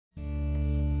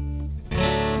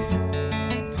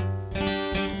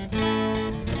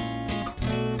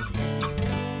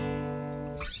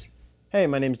Hey,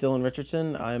 my name's Dylan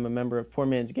Richardson. I'm a member of Poor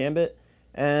Man's Gambit,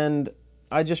 and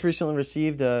I just recently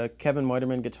received a Kevin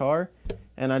Muiderman guitar,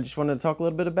 and I just wanted to talk a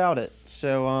little bit about it.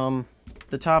 So,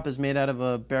 the top is made out of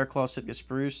a bear claw Sitka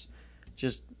spruce,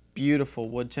 just beautiful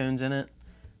wood tones in it.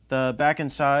 The back and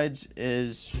sides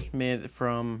is made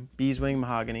from beeswing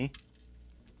mahogany.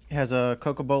 It has a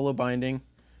cocobolo binding,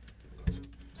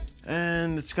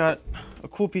 and it's got a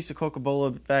cool piece of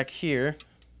cocobolo back here.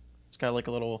 It's got like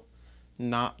a little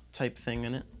knot type thing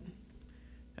in it.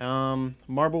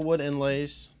 Marble wood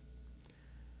inlays,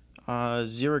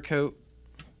 zero coat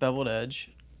beveled edge.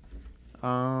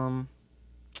 I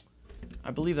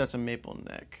believe that's a maple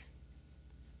neck.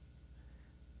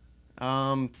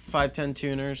 510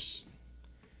 tuners.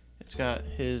 It's got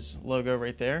his logo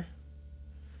right there,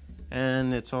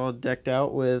 and it's all decked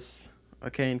out with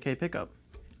a K&K pickup.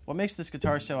 What makes this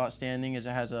guitar so outstanding is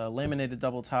it has a laminated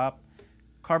double top,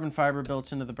 carbon fiber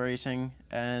built into the bracing,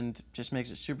 and just makes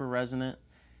it super resonant.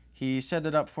 He set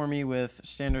it up for me with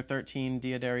standard 13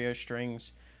 D'Addario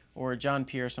strings, or John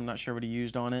Pierce, I'm not sure what he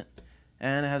used on it.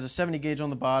 And it has a 70 gauge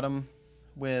on the bottom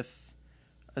with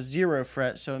a 0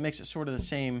 fret, so it makes it sort of the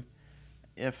same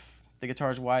if the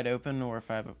guitar is wide open, or if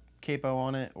I have a capo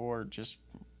on it, or just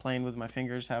playing with my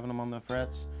fingers, having them on the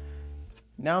frets.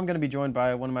 Now I'm going to be joined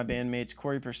by one of my bandmates,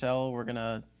 Corey Purcell. We're going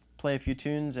to play a few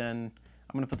tunes, and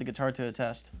I'm going to put the guitar to a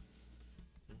test.